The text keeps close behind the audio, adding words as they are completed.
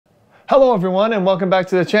Hello everyone and welcome back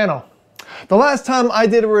to the channel. The last time I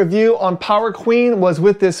did a review on PowerQueen was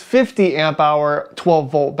with this 50 amp hour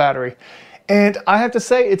 12 volt battery. And I have to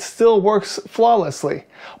say it still works flawlessly.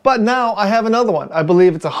 But now I have another one. I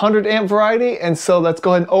believe it's a 100 amp variety, and so let's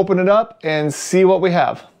go ahead and open it up and see what we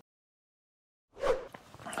have.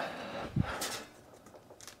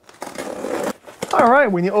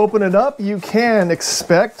 Alright, when you open it up, you can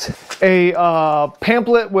expect a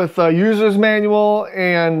pamphlet with a user's manual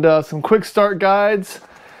and some quick start guides.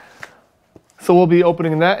 So we'll be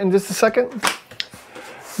opening that in just a second.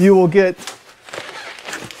 You will get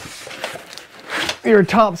your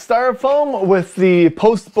top styrofoam with the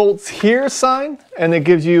post bolts here sign, and it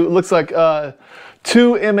gives you, it looks like 2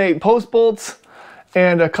 M8 post bolts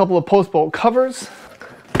and a couple of post bolt covers.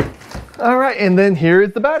 Alright, and then here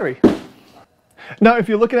is the battery. Now, if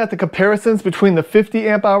you're looking at the comparisons between the 50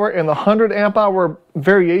 amp hour and the 100 amp hour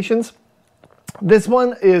variations, this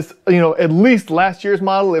one is, at least last year's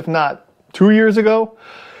model, if not 2 years ago.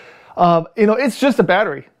 It's just a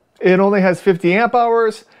battery. It only has 50 amp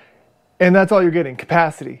hours, and that's all you're getting,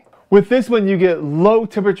 capacity. With this one, you get low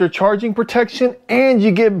temperature charging protection, and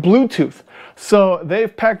you get Bluetooth. So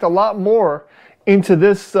they've packed a lot more into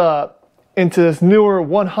this newer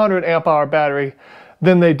 100 amp hour battery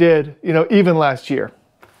than they did, even last year.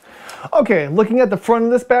 Okay, looking at the front of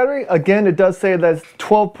this battery, again, it does say that it's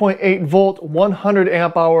 12.8 volt, 100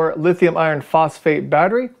 amp hour lithium iron phosphate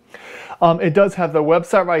battery. It does have the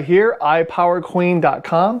website right here,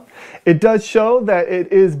 iPowerQueen.com. It does show that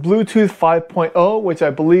it is Bluetooth 5.0, which I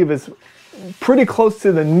believe is pretty close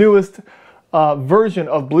to the newest version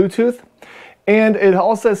of Bluetooth. And it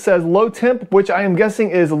also says low temp, which I am guessing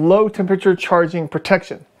is low temperature charging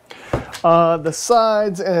protection. The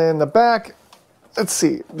sides and the back, let's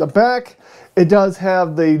see, the back, it does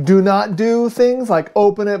have the do not do things like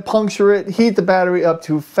open it, puncture it, heat the battery up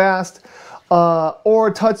too fast,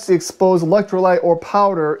 or touch the exposed electrolyte or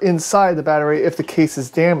powder inside the battery if the case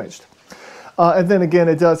is damaged. And then again,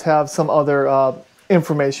 it does have some other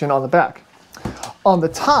information on the back. On the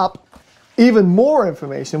top, even more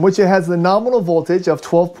information, which it has the nominal voltage of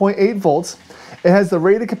 12.8 volts. It has the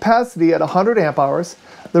rated capacity at 100 amp hours.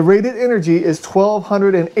 The rated energy is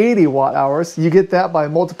 1280 watt hours. You get that by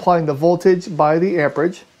multiplying the voltage by the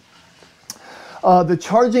amperage. The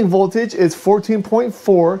charging voltage is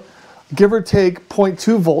 14.4, give or take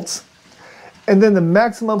 0.2 volts. And then the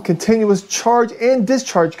maximum continuous charge and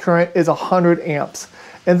discharge current is 100 amps.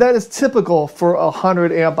 And that is typical for a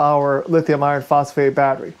 100 amp hour lithium iron phosphate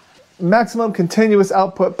battery. Maximum continuous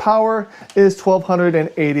output power is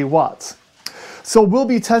 1280 watts. So we'll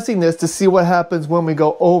be testing this to see what happens when we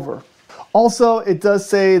go over. Also, it does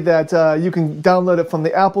say that you can download it from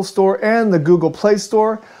the Apple Store and the Google Play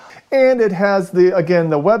Store. And it has, again,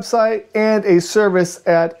 the website and a service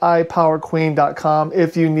at iPowerQueen.com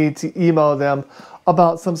if you need to email them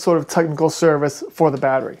about some sort of technical service for the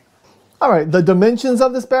battery. All right, the dimensions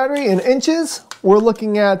of this battery in inches, we're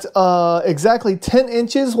looking at exactly 10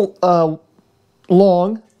 inches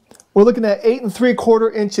long. We're looking at 8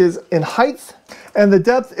 3/4 inches in height, and the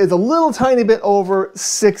depth is a little tiny bit over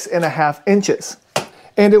 6.5 inches.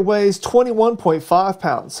 And it weighs 21.5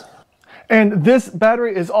 pounds. And this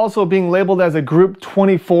battery is also being labeled as a group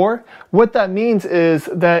 24. What that means is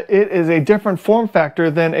that it is a different form factor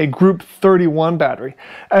than a group 31 battery.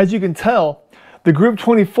 As you can tell, the group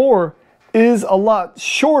 24 is a lot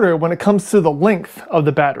shorter when it comes to the length of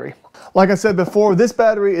the battery. Like I said before, this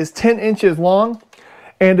battery is 10 inches long,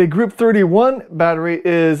 and a group 31 battery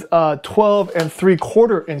is 12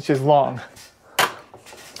 3/4 inches long.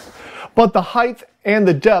 But the height and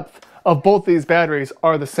the depth of both these batteries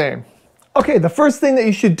are the same. Okay, the first thing that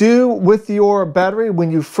you should do with your battery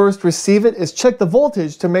when you first receive it is check the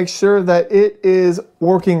voltage to make sure that it is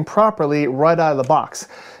working properly right out of the box.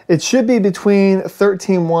 It should be between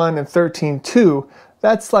 13.1 and 13.2.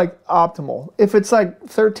 That's like optimal. If it's like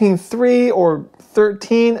 13.3 or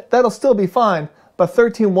 13, that'll still be fine, but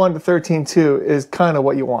 13.1 to 13.2 is kind of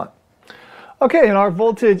what you want. Okay, and our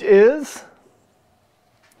voltage is,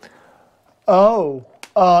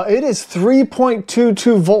 it is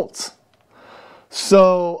 3.22 volts.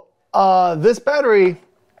 So this battery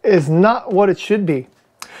is not what it should be.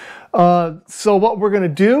 So what we're going to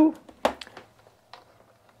do,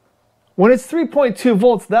 when it's 3.2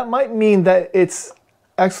 volts, that might mean that it's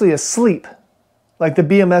actually asleep, like the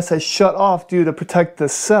BMS has shut off due to protect the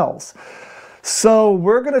cells. So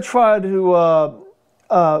we're going to try to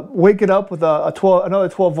wake it up with another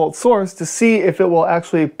 12 volt source to see if it will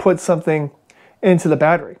actually put something into the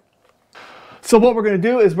battery. So what we're going to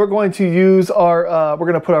do is we're going to use our, we're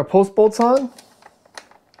going to put our post bolts on.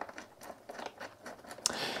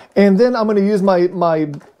 And then I'm going to use my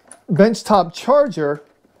benchtop charger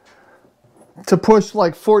to push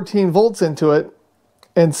like 14 volts into it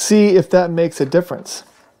and see if that makes a difference.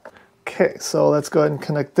 Okay, so let's go ahead and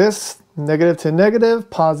connect this negative to negative,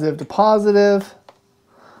 positive to positive.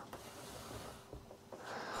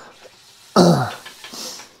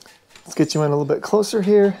 Let's get you in a little bit closer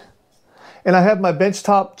here. And I have my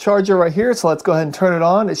benchtop charger right here, so let's go ahead and turn it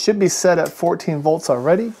on. It should be set at 14 volts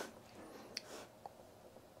already.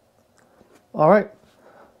 All right.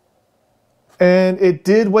 And it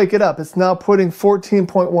did wake it up. It's now putting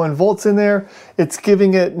 14.1 volts in there. It's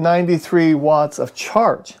giving it 93 watts of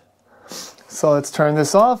charge. So let's turn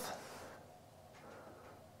this off.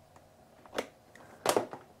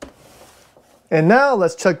 And now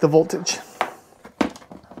let's check the voltage.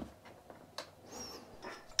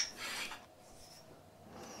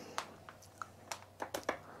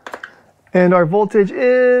 And our voltage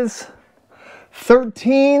is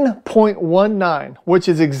 13.19, which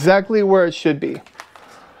is exactly where it should be.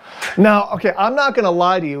 Now, okay, I'm not gonna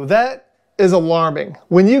lie to you, that is alarming.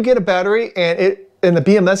 When you get a battery and the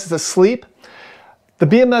BMS is asleep, the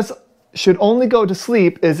BMS should only go to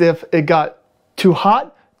sleep as if it got too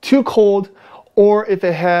hot, too cold, or if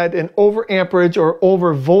it had an over amperage or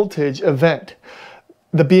over voltage event.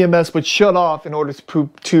 The BMS would shut off in order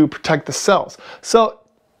to protect the cells. So,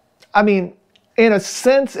 I mean, in a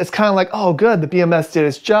sense, it's kind of like, oh good, the BMS did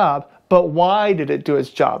its job, but why did it do its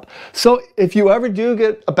job? So if you ever do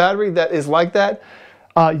get a battery that is like that,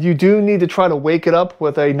 you do need to try to wake it up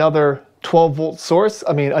with another 12 volt source.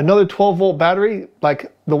 I mean, another 12 volt battery,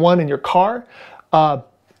 like the one in your car, that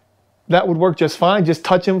would work just fine. Just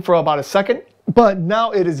touch them for about a second. But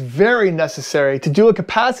now it is very necessary to do a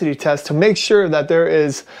capacity test to make sure that there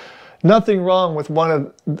is nothing wrong with one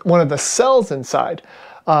of the cells inside.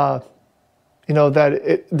 You know,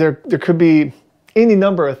 that there could be any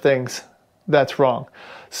number of things that's wrong.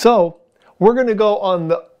 So we're going to go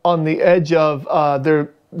on the edge of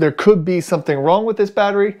there could be something wrong with this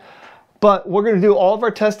battery, but we're going to do all of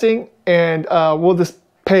our testing, and we'll just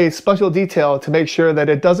pay special detail to make sure that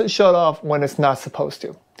it doesn't shut off when it's not supposed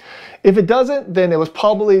to. If it doesn't, then it was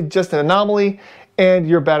probably just an anomaly and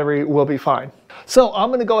your battery will be fine. So I'm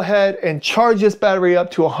going to go ahead and charge this battery up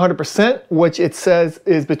to 100%, which it says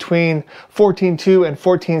is between 14.2 and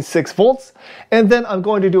 14.6 volts. And then I'm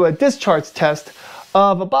going to do a discharge test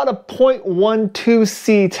of about a 0.12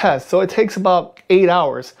 C test. So it takes about 8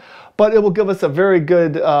 hours, but it will give us a very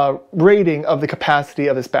good rating of the capacity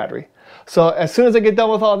of this battery. So as soon as I get done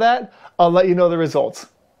with all that, I'll let you know the results.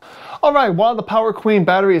 All right, while the PowerQueen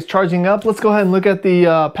battery is charging up, let's go ahead and look at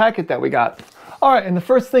the packet that we got. All right, and the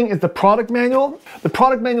first thing is the product manual. The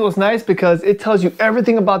product manual is nice because it tells you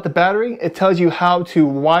everything about the battery. It tells you how to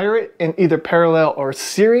wire it in either parallel or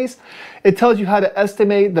series. It tells you how to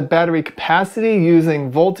estimate the battery capacity using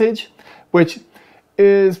voltage, which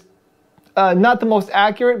is not the most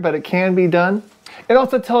accurate, but it can be done. It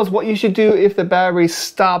also tells what you should do if the battery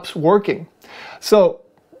stops working. So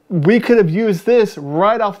we could have used this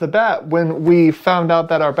right off the bat when we found out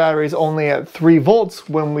that our battery is only at 3 volts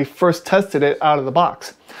when we first tested it out of the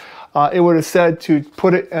box. It would have said to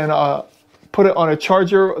put it on a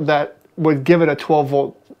charger that would give it a 12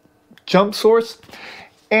 volt jump source,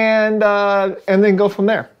 and then go from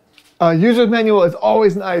there. User's manual is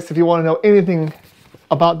always nice if you want to know anything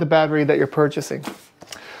about the battery that you're purchasing.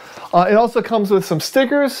 It also comes with some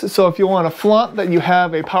stickers, so if you want to flaunt that you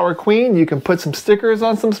have a PowerQueen, you can put some stickers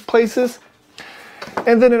on some places.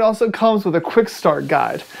 And then it also comes with a quick start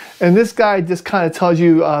guide. And this guide just kind of tells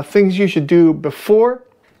you things you should do before,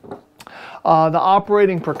 the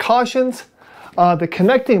operating precautions, the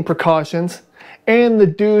connecting precautions, and the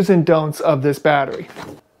do's and don'ts of this battery.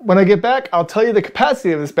 When I get back, I'll tell you the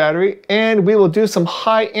capacity of this battery, and we will do some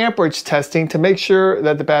high amperage testing to make sure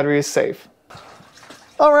that the battery is safe.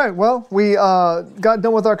 All right, well, we got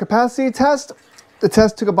done with our capacity test. The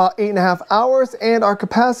test took about 8.5 hours, and our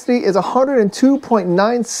capacity is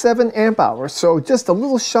 102.97 amp hours, so just a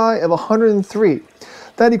little shy of 103.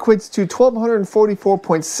 That equates to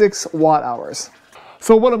 1244.6 watt hours.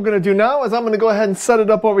 So what I'm going to do now is I'm going to go ahead and set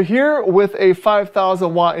it up over here with a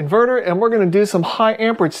 5,000 watt inverter, and we're going to do some high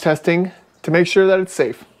amperage testing to make sure that it's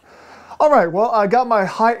safe. All right, well, I got my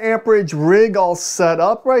high amperage rig all set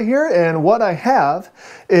up right here, and what I have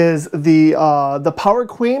is the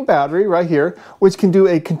PowerQueen battery right here, which can do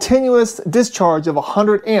a continuous discharge of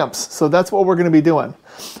 100 amps. So that's what we're going to be doing.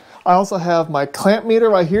 I also have my clamp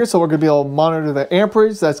meter right here, so we're going to be able to monitor the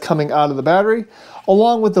amperage that's coming out of the battery,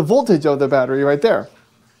 along with the voltage of the battery right there.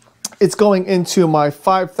 It's going into my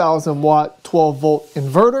 5,000 watt 12 volt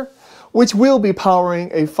inverter, which will be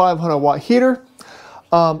powering a 500 watt heater.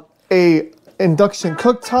 a induction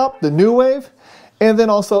cooktop, the New Wave, and then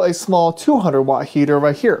also a small 200 watt heater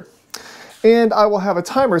right here. And I will have a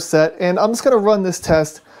timer set, and I'm just going to run this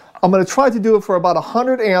test. I'm going to try to do it for about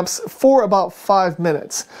 100 amps for about 5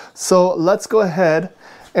 minutes. So let's go ahead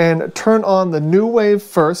and turn on the New Wave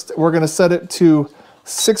first. We're going to set it to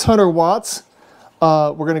 600 watts.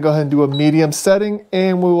 We're going to go ahead and do a medium setting,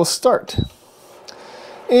 and we will start.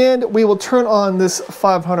 And we will turn on this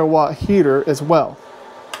 500 watt heater as well.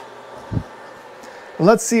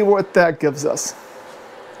 Let's see what that gives us.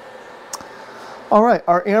 All right,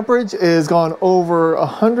 our amperage is gone over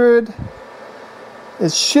 100.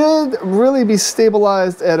 It should really be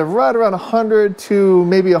stabilized at right around 100 to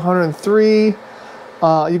maybe 103. You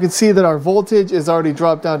can see that our voltage is already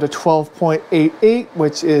dropped down to 12.88,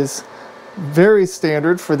 which is very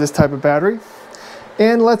standard for this type of battery.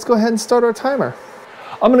 And let's go ahead and start our timer.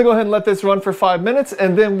 I'm gonna go ahead and let this run for 5 minutes,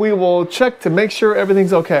 and then we will check to make sure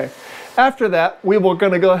everything's okay. After that, we were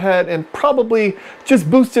going to go ahead and probably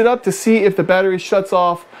just boost it up to see if the battery shuts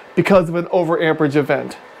off because of an overamperage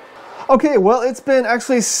event. Okay, well, it's been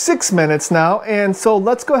actually 6 minutes now, and so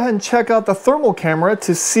let's go ahead and check out the thermal camera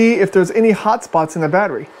to see if there's any hot spots in the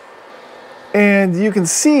battery. And you can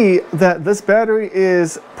see that this battery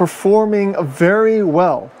is performing very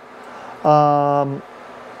well. The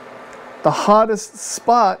hottest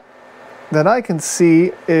spot that I can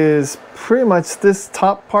see is pretty much this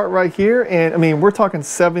top part right here, and I mean we're talking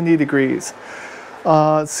 70 degrees.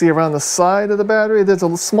 Let's see around the side of the battery, there's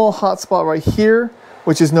a small hot spot right here,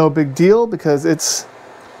 which is no big deal because it's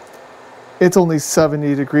only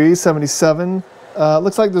 70 degrees, 77.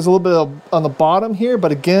 Looks like there's a little bit on the bottom here,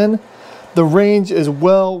 but again, the range is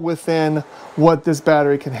well within what this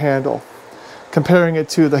battery can handle. Comparing it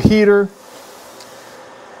to the heater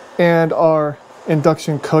and our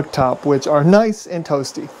induction cooktop, which are nice and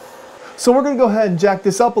toasty. So we're going to go ahead and jack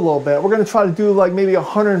this up a little bit. We're going to try to do like maybe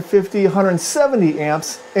 150, 170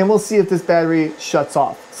 amps, and we'll see if this battery shuts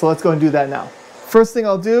off. So let's go and do that now. First thing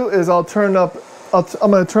I'll do is I'm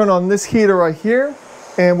going to turn on this heater right here,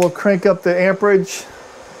 and we'll crank up the amperage.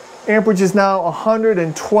 Amperage is now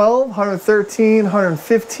 112, 113,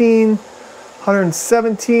 115,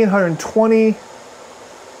 117, 120,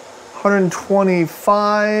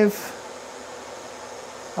 125.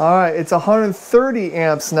 All right, it's 130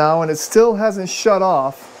 amps now, and it still hasn't shut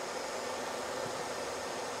off.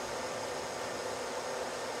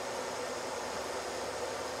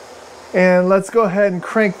 And let's go ahead and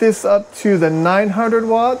crank this up to the 900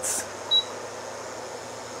 watts.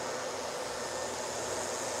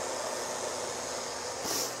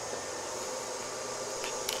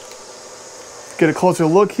 Get a closer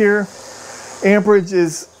look here. Amperage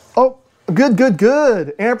is, oh,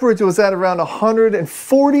 good. Amperage was at around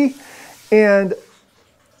 140, and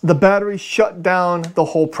the battery shut down the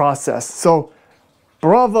whole process. So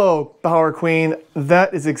bravo, PowerQueen.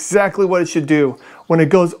 That is exactly what it should do. When it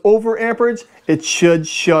goes over amperage, it should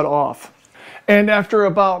shut off. And after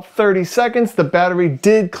about 30 seconds, the battery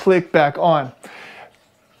did click back on.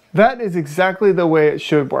 That is exactly the way it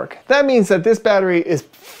should work. That means that this battery is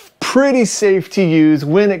pretty safe to use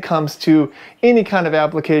when it comes to any kind of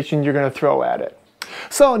application you're going to throw at it.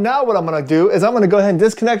 So now what I'm going to do is I'm going to go ahead and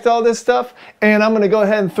disconnect all this stuff, and I'm going to go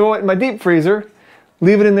ahead and throw it in my deep freezer,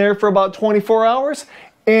 leave it in there for about 24 hours,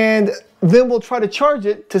 and then we'll try to charge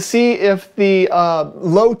it to see if the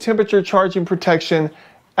low temperature charging protection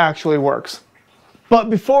actually works. But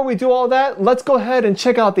before we do all that, let's go ahead and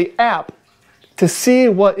check out the app to see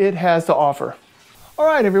what it has to offer. All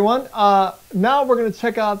right, everyone, now we're going to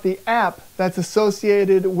check out the app that's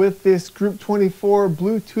associated with this Group 24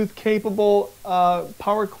 Bluetooth capable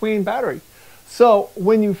PowerQueen battery. So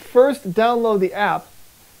when you first download the app,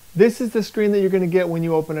 this is the screen that you're going to get when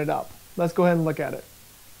you open it up. Let's go ahead and look at it.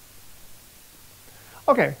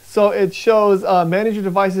 Okay, so it shows manage your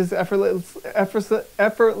devices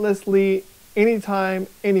effortlessly anytime,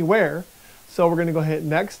 anywhere. So we're going to go ahead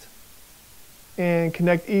next. And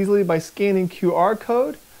connect easily by scanning QR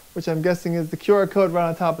code, which I'm guessing is the QR code right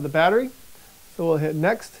on top of the battery. So we'll hit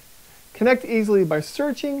next. Connect easily by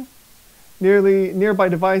searching. Nearby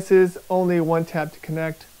devices, only one tap to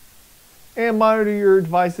connect. And monitor your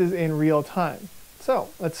devices in real time. So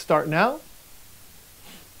let's start now.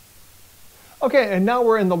 Okay, and now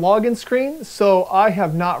we're in the login screen. So I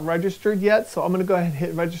have not registered yet, so I'm going to go ahead and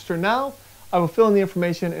hit register now. I will fill in the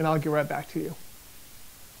information and I'll get right back to you.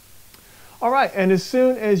 All right, and as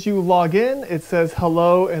soon as you log in, it says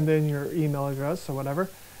hello and then your email address or whatever.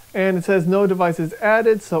 And it says no devices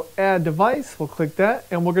added, so add device. We'll click that,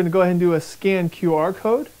 and we're going to go ahead and do a scan QR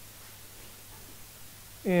code.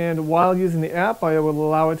 And while using the app, I will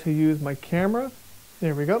allow it to use my camera.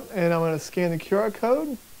 There we go. And I'm going to scan the QR code.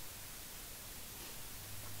 It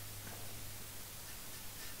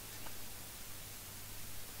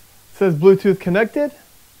says Bluetooth connected.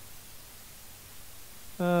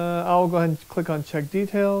 I'll go ahead and click on check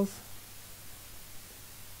details.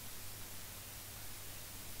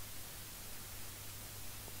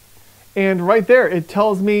 And right there, it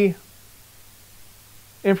tells me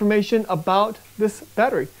information about this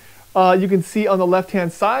battery. You can see on the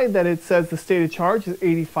left-hand side that it says the state of charge is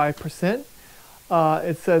 85%.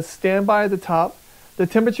 It says standby at the top. The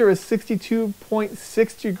temperature is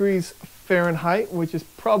 62.6 degrees Fahrenheit, which is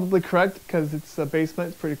probably correct because it's a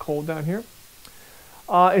basement. It's pretty cold down here.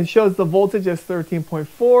 It shows the voltage as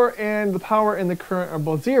 13.4 and the power and the current are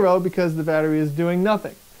both 0 because the battery is doing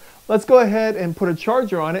nothing. Let's go ahead and put a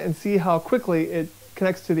charger on it and see how quickly it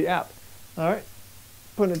connects to the app. All right,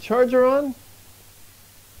 putting a charger on.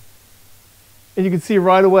 And you can see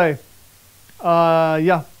right away,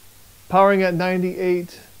 yeah, powering at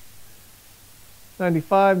 98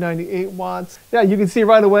 watts. Yeah, you can see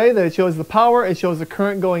right away that it shows the power, it shows the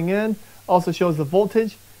current going in, also shows the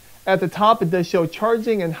voltage. At the top, it does show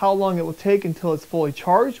charging and how long it will take until it's fully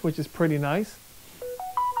charged, which is pretty nice.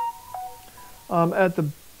 At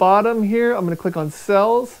the bottom here, I'm going to click on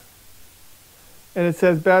cells. And it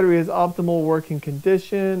says battery is optimal working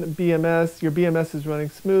condition, BMS, your BMS is running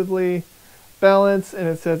smoothly. Balance, and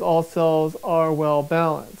it says all cells are well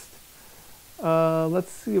balanced.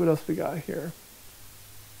 Let's see what else we got here.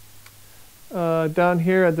 Down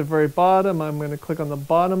here at the very bottom, I'm going to click on the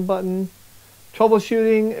bottom button.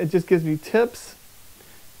 Troubleshooting, it just gives me tips.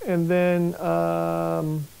 And then, let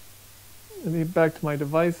me back to my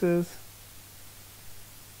devices.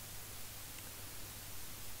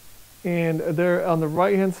 And there on the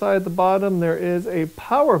right hand side at the bottom, there is a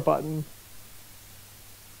power button.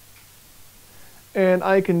 And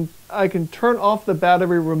I can turn off the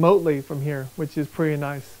battery remotely from here, which is pretty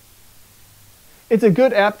nice. It's a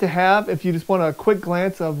good app to have if you just want a quick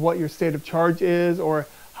glance of what your state of charge is or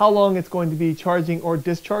how long it's going to be charging or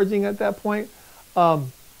discharging at that point. But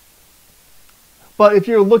if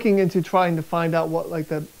you're looking into trying to find out what like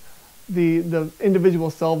the individual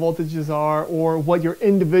cell voltages are or what your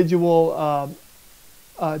individual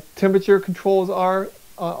temperature controls are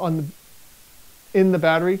in the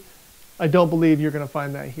battery, I don't believe you're going to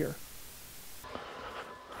find that here.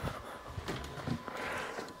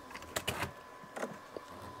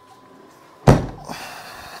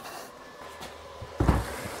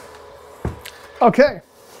 Okay.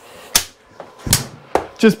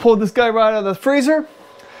 Just pulled this guy right out of the freezer.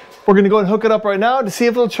 We're going to go and hook it up right now to see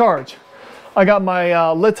if it'll charge. I got my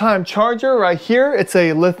LiTime charger right here. It's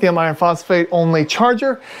a lithium iron phosphate only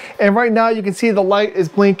charger. And right now you can see the light is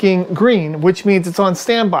blinking green, which means it's on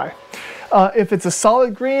standby. If it's a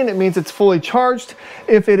solid green, it means it's fully charged.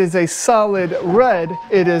 If it is a solid red,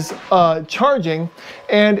 it is charging.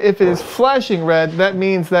 And if it is flashing red, that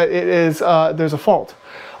means that it is there's a fault.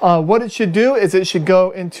 What it should do is it should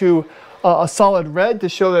go into a solid red to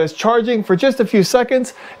show that it's charging for just a few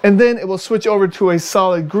seconds, and then it will switch over to a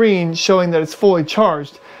solid green showing that it's fully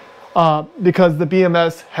charged because the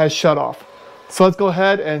BMS has shut off. So let's go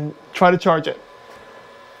ahead and try to charge it.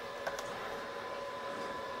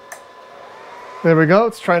 There we go,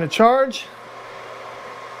 it's trying to charge.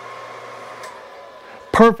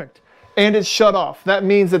 Perfect, and it's shut off. That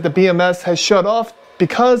means that the BMS has shut off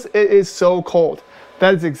because it is so cold.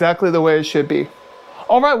 That is exactly the way it should be.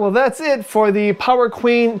 All right, well that's it for the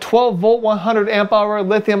PowerQueen 12-volt 100 amp hour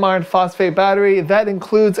lithium iron phosphate battery. That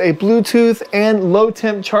includes a Bluetooth and low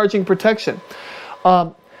temp charging protection.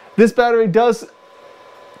 This battery does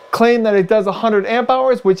claim that it does 100 amp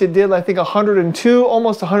hours, which it did I think 102,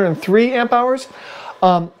 almost 103 amp hours.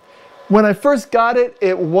 When I first got it,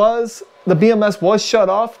 the BMS was shut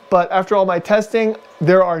off, but after all my testing,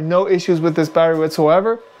 there are no issues with this battery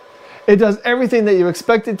whatsoever. It does everything that you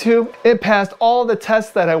expect it to. It passed all the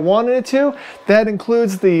tests that I wanted it to. That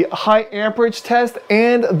includes the high amperage test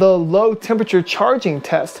and the low temperature charging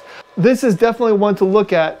test. This is definitely one to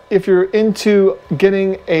look at if you're into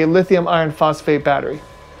getting a lithium iron phosphate battery.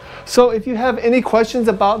 So if you have any questions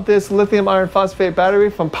about this lithium iron phosphate battery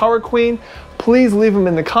from PowerQueen, please leave them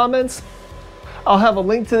in the comments. I'll have a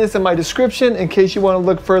link to this in my description in case you want to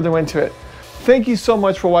look further into it. Thank you so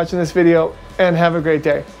much for watching this video and have a great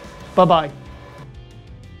day. Bye-bye.